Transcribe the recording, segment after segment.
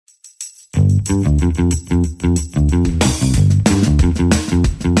Hi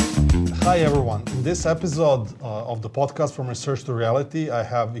everyone. In this episode of the podcast From Research to Reality, I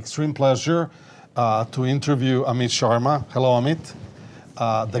have extreme pleasure to interview Amit Sharma. Hello, Amit.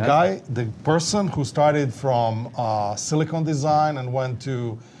 The person who started from silicon design and went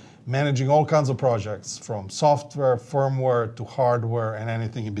to managing all kinds of projects, from software, firmware, to hardware, and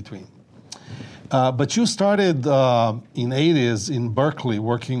anything in between. But you started in 80s in Berkeley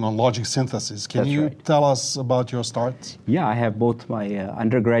working on logic synthesis. Can you tell us about your start? Yeah, I have both my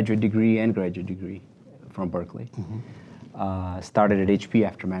undergraduate degree and graduate degree from Berkeley. Started at HP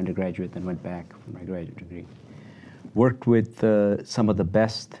after my undergraduate, then went back for my graduate degree. Worked with some of the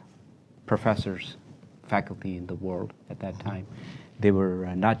best professors, faculty in the world at that time. They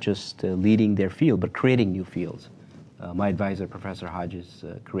were not just leading their field, but creating new fields. My advisor, Professor Hodges,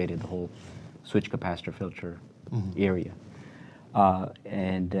 created the whole switch capacitor filter area.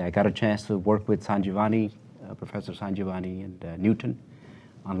 And I got a chance to work with Sanjivani, Professor Sanjivani and Newton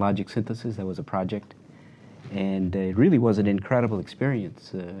on logic synthesis. That was a project. And it really was an incredible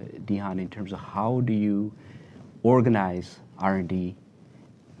experience, Dihan, in terms of how do you organize R&D,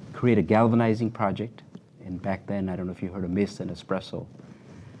 create a galvanizing project. And back then, I don't know if you heard of MIST and Espresso.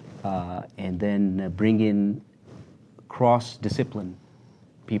 And then bring in cross-discipline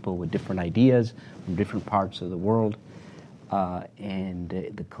people with different ideas from different parts of the world, and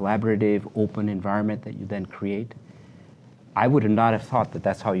the collaborative, open environment that you then create. I would not have thought that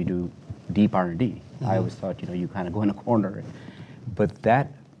that's how you do deep R&D. I always thought, you kind of go in a corner. But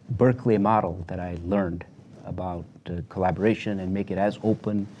that Berkeley model that I learned about collaboration and make it as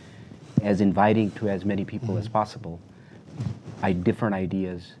open, as inviting to as many people as possible, different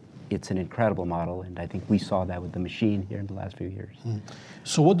ideas, it's an incredible model, and I think we saw that with the machine here in the last few years.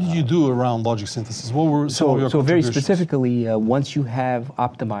 So what did you do around logic synthesis? What were some of your So very specifically, once you have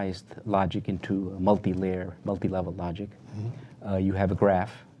optimized logic into a multi-level logic, you have a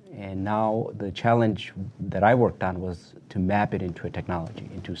graph, and now the challenge that I worked on was to map it into a technology,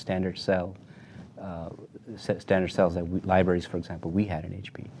 into standard cells that libraries, for example, we had in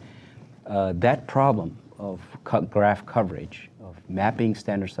HP. That problem of graph coverage, of mapping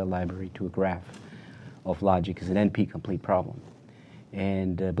standard cell library to a graph of logic is an NP-complete problem.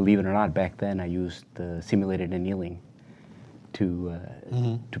 And believe it or not, back then I used simulated annealing to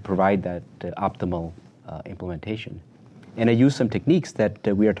provide that optimal implementation. And I used some techniques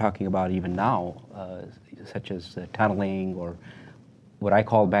that we are talking about even now, such as tunneling, or what I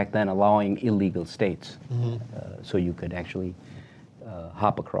called back then allowing illegal states, so you could actually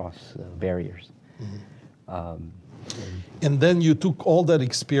hop across barriers. And then you took all that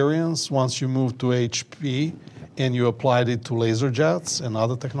experience once you moved to HP and you applied it to laser jets and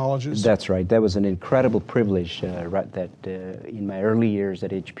other technologies? That's right. That was an incredible privilege that in my early years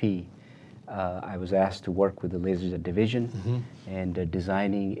at HP, I was asked to work with the laser jet division and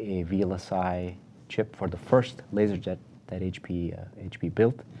designing a VLSI chip for the first laser jet that HP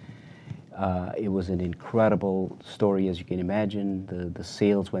built. It was an incredible story, as you can imagine. The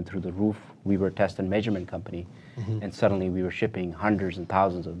sales went through the roof. We were a test and measurement company, and suddenly we were shipping hundreds and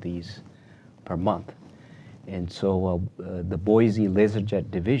thousands of these per month. And so the Boise LaserJet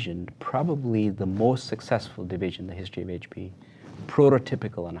division, probably the most successful division in the history of HP,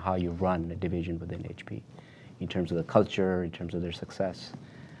 prototypical on how you run a division within HP, in terms of the culture, in terms of their success.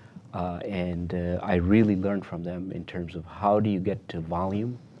 And I really learned from them in terms of how do you get to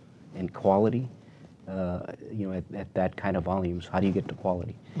volume and quality, at that kind of volumes. How do you get to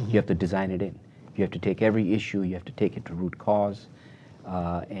quality? You have to design it in. You have to take every issue, you have to take it to root cause,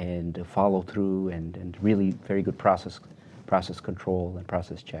 and follow through, and really very good process control and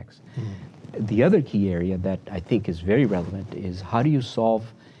process checks. The other key area that I think is very relevant is how do you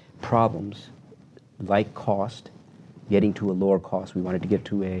solve problems like cost, getting to a lower cost. We wanted to get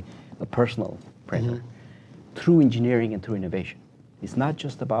to a personal printer through engineering and through innovation. It's not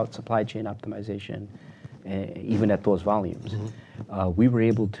just about supply chain optimization, even at those volumes. We were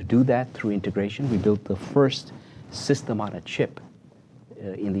able to do that through integration. We built the first system on a chip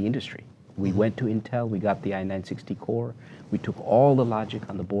in the industry. We went to Intel, we got the i960 core, we took all the logic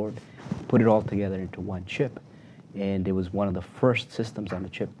on the board, put it all together into one chip, and it was one of the first systems on the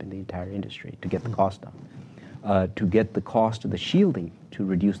chip in the entire industry to get the cost down. To get the cost of the shielding, to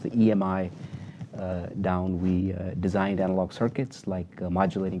reduce the EMI down, we designed analog circuits like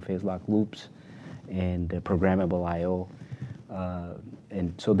modulating phase lock loops and programmable I/O.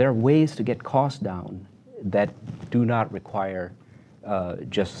 And so there are ways to get costs down that do not require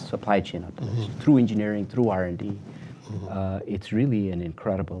just supply chain optimization. Through engineering, through R&D, it's really an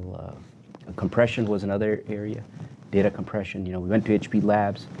incredible. Compression was another area, data compression. We went to HP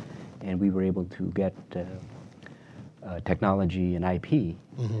Labs, and we were able to get technology and IP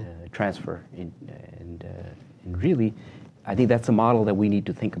transfer. And really, I think that's a model that we need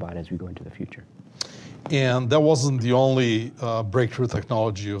to think about as we go into the future. And that wasn't the only breakthrough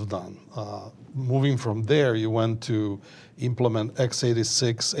technology you've done. Moving from there, you went to implement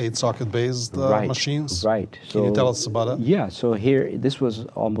x86 8-socket based machines. Right. Can you tell us about that? Yeah. So here, this was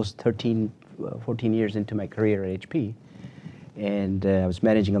almost 14 years into my career at HP. And I was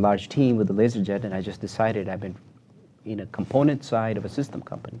managing a large team with the LaserJet, and I just decided I've been in a component side of a system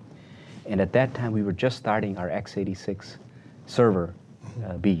company. And at that time, we were just starting our x86 server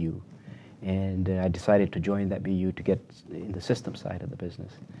BU. And I decided to join that BU to get in the system side of the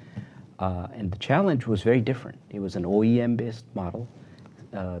business. And the challenge was very different. It was an OEM-based model,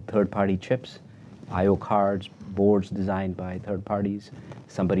 third-party chips, I/O cards, boards designed by third parties,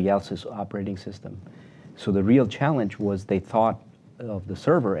 somebody else's operating system. So the real challenge was they thought of the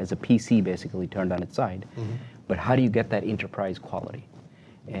server as a PC basically turned on its side. But how do you get that enterprise quality?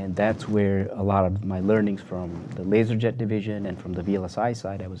 And that's where a lot of my learnings from the LaserJet division and from the VLSI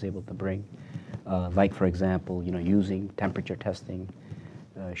side I was able to bring. Like, for example, using temperature testing,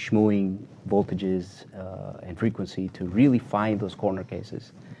 schmooing voltages and frequency to really find those corner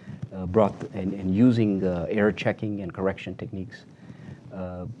cases, and using error checking and correction techniques.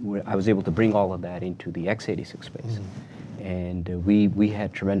 Where I was able to bring all of that into the x86 space. And we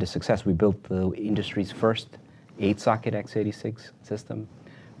had tremendous success. We built the industry's first 8-socket x86 system,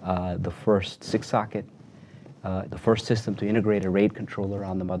 the first 6-socket, the first system to integrate a RAID controller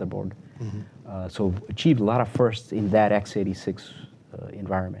on the motherboard. So achieved a lot of firsts in that x86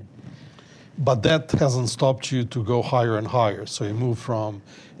 environment. But that hasn't stopped you to go higher and higher. So you moved from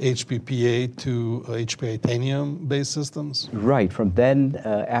HPPA to HP Itanium-based systems? Right. From then,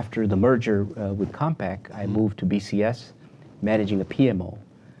 after the merger with Compaq, I moved to BCS, managing a PMO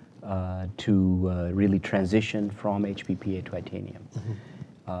to really transition from HPPA to Itanium.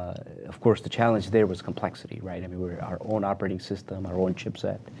 Of course, the challenge there was complexity, right? I mean, we're our own operating system, our own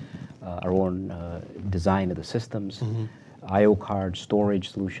chipset, our own design of the systems, I/O cards, storage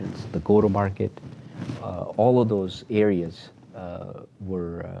solutions, the go-to-market, all of those areas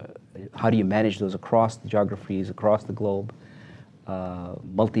were, how do you manage those across the geographies, across the globe,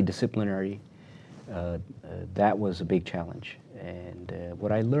 multidisciplinary. That was a big challenge. And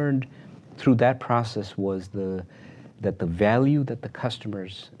what I learned through that process was that the value that the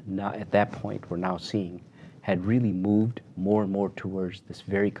customers now, at that point were now seeing had really moved more and more towards this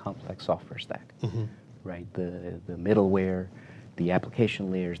very complex software stack, right? The middleware, the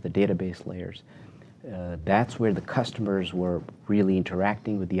application layers, the database layers. That's where the customers were really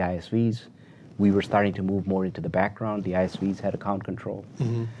interacting with the ISVs. We were starting to move more into the background. The ISVs had account control.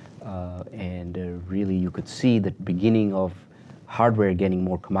 And really you could see the beginning of hardware getting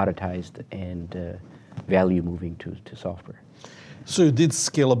more commoditized and value moving to software. So you did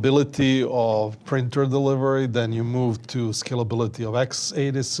scalability of printer delivery, then you moved to scalability of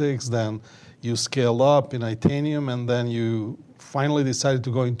x86, then you scaled up in Itanium, and then you finally decided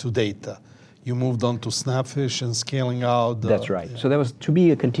to go into data. You moved on to Snapfish and scaling out. That's right. Yeah. So that was to be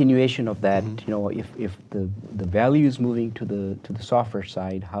a continuation of that. If the value is moving to the software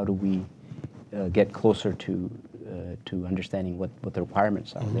side, how do we get closer to understanding what the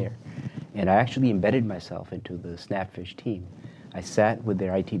requirements are there? And I actually embedded myself into the Snapfish team. I sat with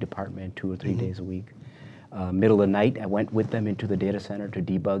their IT department 2 or 3 days a week. Middle of the night, I went with them into the data center to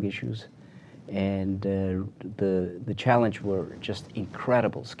debug issues. And the challenge were just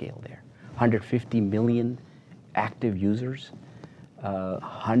incredible scale there. 150 million active users,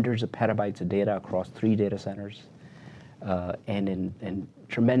 hundreds of petabytes of data across 3 data centers, and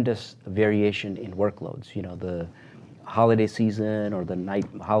tremendous variation in workloads. The holiday season or the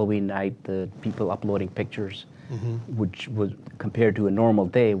Halloween night, the people uploading pictures, which was compared to a normal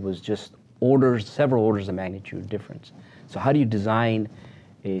day was just several orders of magnitude difference. So how do you design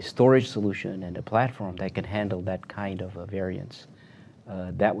a storage solution and a platform that can handle that kind of a variance?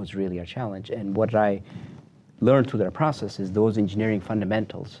 That was really our challenge. And what I learned through that process is those engineering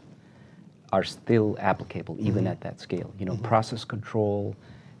fundamentals are still applicable even at that scale. Process control,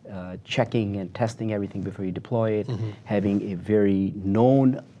 checking and testing everything before you deploy it, having a very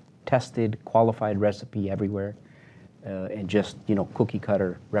known, tested, qualified recipe everywhere, and just cookie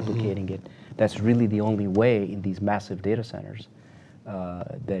cutter replicating it. That's really the only way in these massive data centers,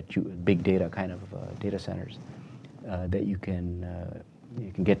 big data kind of data centers, that you can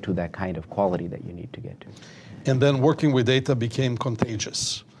get to that kind of quality that you need to get to. And then working with data became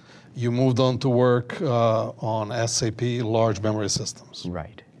contagious. You moved on to work on SAP large memory systems.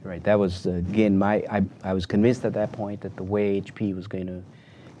 Right. That was, again, I was convinced at that point that the way HP was going to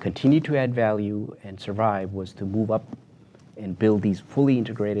continue to add value and survive was to move up and build these fully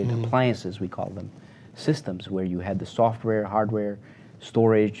integrated appliances, we call them, systems where you had the software, hardware,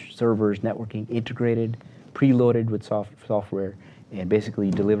 storage, servers, networking integrated, preloaded with software, and basically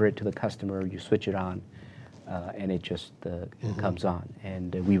you deliver it to the customer, you switch it on, and it just comes on.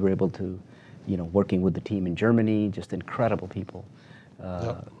 And we were able to, working with the team in Germany, just incredible people,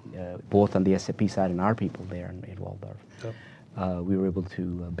 both on the SAP side and our people there in Walldorf. Yep. We were able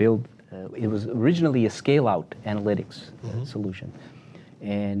to build, it was originally a scale-out analytics solution.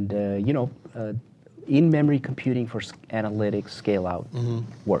 And, in-memory computing for analytics scale-out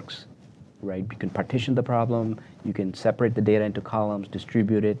works, right? You can partition the problem, you can separate the data into columns,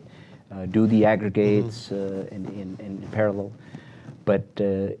 distribute it, do the aggregates in parallel. But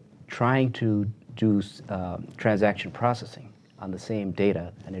trying to do transaction processing on the same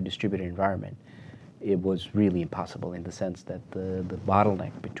data in a distributed environment, it was really impossible in the sense that the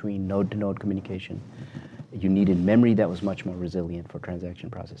bottleneck between node-to-node communication, you needed memory that was much more resilient for transaction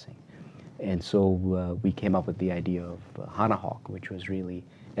processing. And so we came up with the idea of HANAHawk, which was really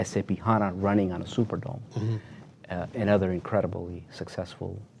SAP HANA running on a Superdome. Another incredibly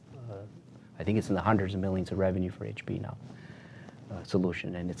successful, I think it's in the hundreds of millions of revenue for HP now,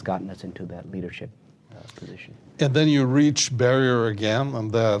 solution, and it's gotten us into that leadership position. And then you reach barrier again,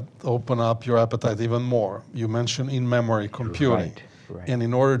 and that open up your appetite even more. You mentioned in-memory computing. Right. And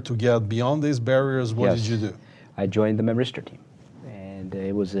in order to get beyond these barriers, what did you do? I joined the Memristor team. And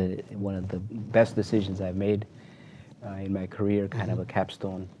it was one of the best decisions I've made in my career, kind of a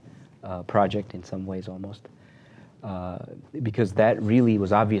capstone project in some ways almost. Because that really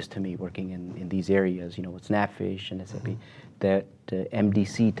was obvious to me working in these areas, with Snapfish and SAP, that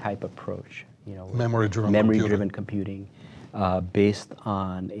MDC type approach, memory-driven computing based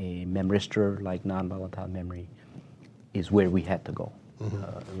on a Memristor like non-volatile memory is where we had to go,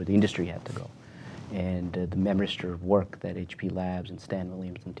 where the industry had to go. And the Memristor work that HP Labs and Stan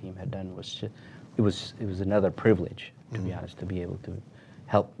Williams and team had done was it was another privilege, to be honest, to be able to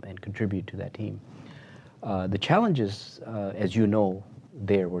help and contribute to that team. The challenges, as you know,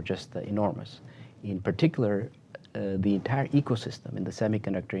 there were just enormous. In particular, the entire ecosystem in the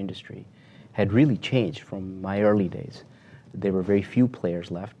semiconductor industry had really changed from my early days. There were very few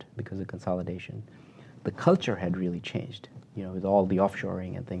players left because of consolidation. The culture had really changed, with all the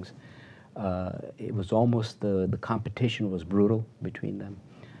offshoring and things. It was almost the competition was brutal between them.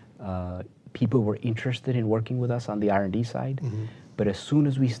 People were interested in working with us on the R&D side, but as soon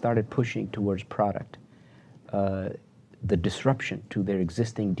as we started pushing towards product, the disruption to their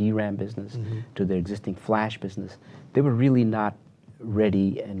existing DRAM business, to their existing flash business, they were really not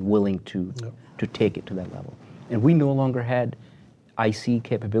ready and willing to take it to that level. And we no longer had IC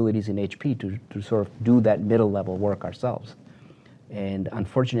capabilities in HP to sort of do that middle level work ourselves. And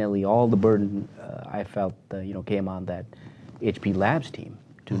unfortunately, all the burden I felt came on that HP Labs team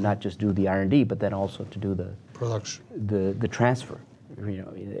to not just do the R&D, but then also to do the production, the transfer.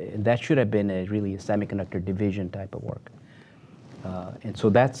 And that should have been really a semiconductor division type of work. And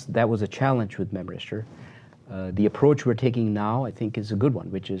so that was a challenge with Memristor. The approach we're taking now, I think, is a good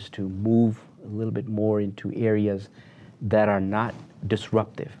one, which is to move a little bit more into areas that are not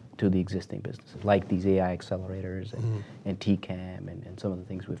disruptive to the existing business, like these AI accelerators and TCAM and some of the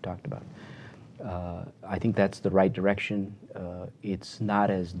things we've talked about. I think that's the right direction. It's not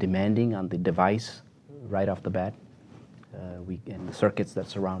as demanding on the device right off the bat, and the circuits that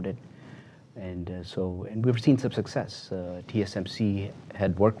surround it. And we've seen some success. TSMC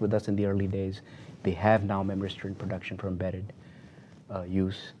had worked with us in the early days. They have now Memristor in production for embedded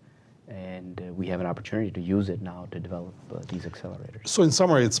use. And we have an opportunity to use it now to develop these accelerators. So in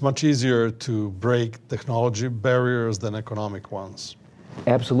summary, it's much easier to break technology barriers than economic ones.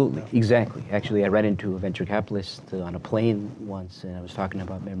 Absolutely, exactly. Actually, I ran into a venture capitalist on a plane once, and I was talking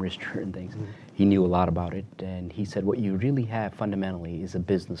about Memristor and things. He knew a lot about it, and he said, what you really have fundamentally is a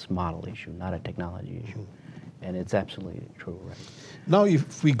business model issue, not a technology issue. And it's absolutely true, right? Now,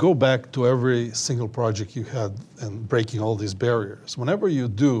 if we go back to every single project you had and breaking all these barriers, whenever you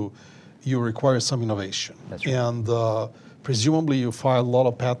do, you require some innovation. That's right. And presumably you file a lot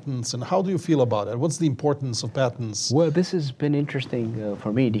of patents. And how do you feel about it? What's the importance of patents? Well, this has been interesting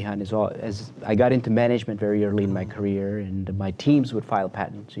for me, Dihan, as I got into management very early in my career, and my teams would file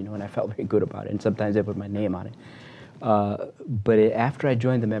patents, and I felt very good about it. And sometimes they put my name on it. But after I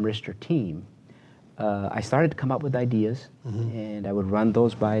joined the Memristor team, I started to come up with ideas, and I would run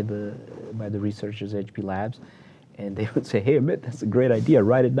those by the researchers at HP Labs, and they would say, "Hey, Amit, that's a great idea.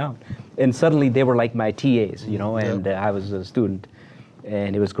 Write it down." And suddenly they were like my TAs, and I was a student,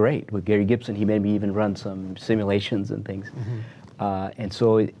 and it was great. With Gary Gibson, he made me even run some simulations and things. And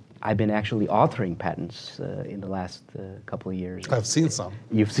so I've been actually authoring patents in the last couple of years. I've seen some.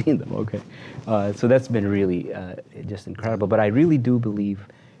 You've seen them, okay. So that's been really just incredible. But I really do believe,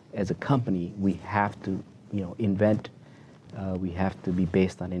 as a company, we have to, invent. We have to be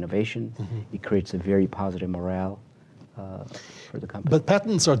based on innovation. It creates a very positive morale for the company. But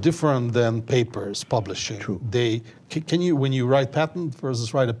patents are different than papers publishing. True. Can you, when you write patent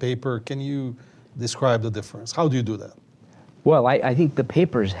versus write a paper, can you describe the difference? How do you do that? Well, I think the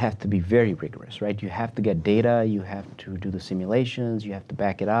papers have to be very rigorous, right? You have to get data, you have to do the simulations, you have to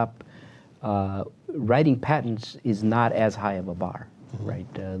back it up. Writing patents is not as high of a bar, right?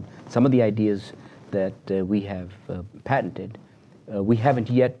 Some of the ideas that we have patented, we haven't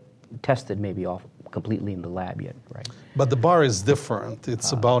yet tested maybe off completely in the lab yet, right? But the bar is different.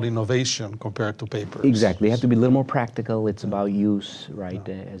 It's about innovation compared to papers. Exactly. You have to be a little more practical. It's about use, right,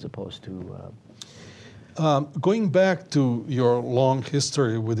 as opposed to... Going back to your long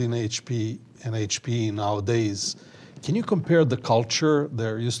history within HP and HP nowadays, can you compare the culture?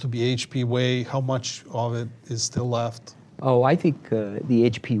 There used to be HP Way. How much of it is still left? Oh, I think the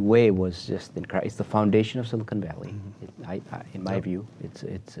HP way was just incredible. It's the foundation of Silicon Valley. In my view, it's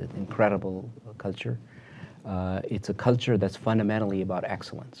an incredible culture. It's a culture that's fundamentally about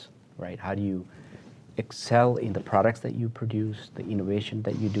excellence, right? How do you excel in the products that you produce, the innovation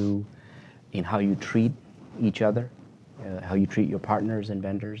that you do, in how you treat each other, how you treat your partners and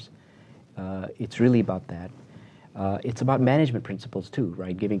vendors. It's really about that. It's about management principles too,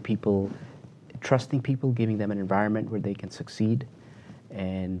 right? Trusting people, giving them an environment where they can succeed,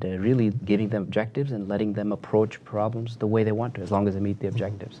 and really giving them objectives and letting them approach problems the way they want to, as long as they meet the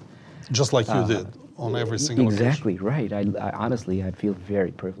objectives. Just like you did on every single Exactly, occasion. right. I honestly, I feel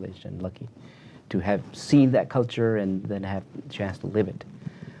very privileged and lucky to have seen that culture and then have the chance to live it.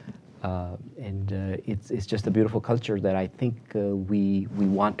 It's just a beautiful culture that I think we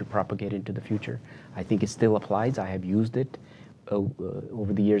want to propagate into the future. I think it still applies. I have used it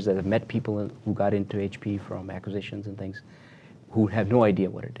over the years that I've met people who got into HP from acquisitions and things who have no idea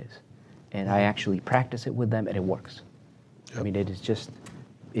what it is. And I actually practice it with them and it works. Yep. I mean, it is just,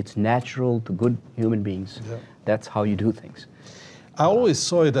 it's natural to good human beings. Yep. That's how you do things. I always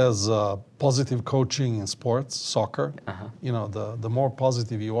saw it as positive coaching in sports, soccer. You know, the more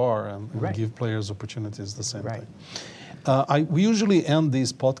positive you are and give players opportunities, the same thing. We usually end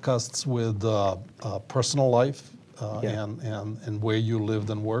these podcasts with personal life. And where you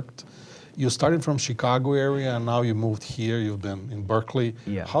lived and worked. You started from Chicago area and now you moved here. You've been in Berkeley.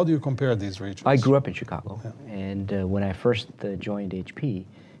 Yeah. How do you compare these regions? I grew up in Chicago. Yeah. And when I first joined HP,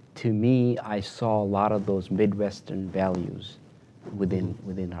 to me, I saw a lot of those Midwestern values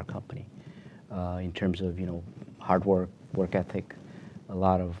within our company in terms of, hard work ethic, a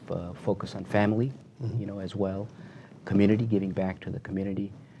lot of focus on family, as well, community, giving back to the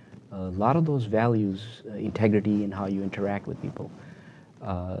community. A lot of those values, integrity in how you interact with people,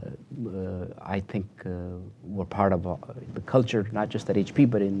 I think were part of the culture, not just at HP,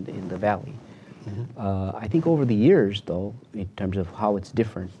 but in the Valley. I think over the years, though, in terms of how it's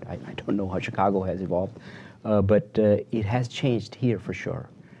different, I don't know how Chicago has evolved, but it has changed here for sure.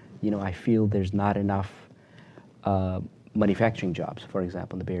 I feel there's not enough manufacturing jobs, for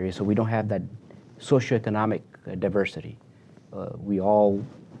example, in the Bay Area, so we don't have that socioeconomic diversity. We all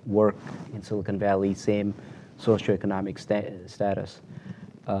work in Silicon Valley, same socioeconomic status.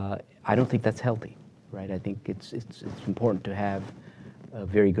 I don't think that's healthy, right? I think it's important to have a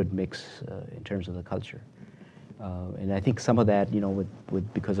very good mix in terms of the culture. And I think some of that,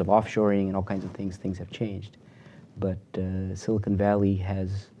 because of offshoring and all kinds of things have changed. But Silicon Valley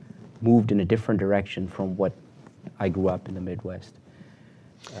has moved in a different direction from what I grew up in the Midwest.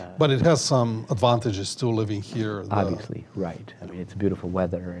 But it has some advantages too, living here. Obviously, right. I mean, it's beautiful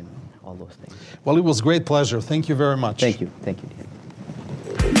weather and all those things. Well, it was a great pleasure. Thank you very much. Thank you, Dan.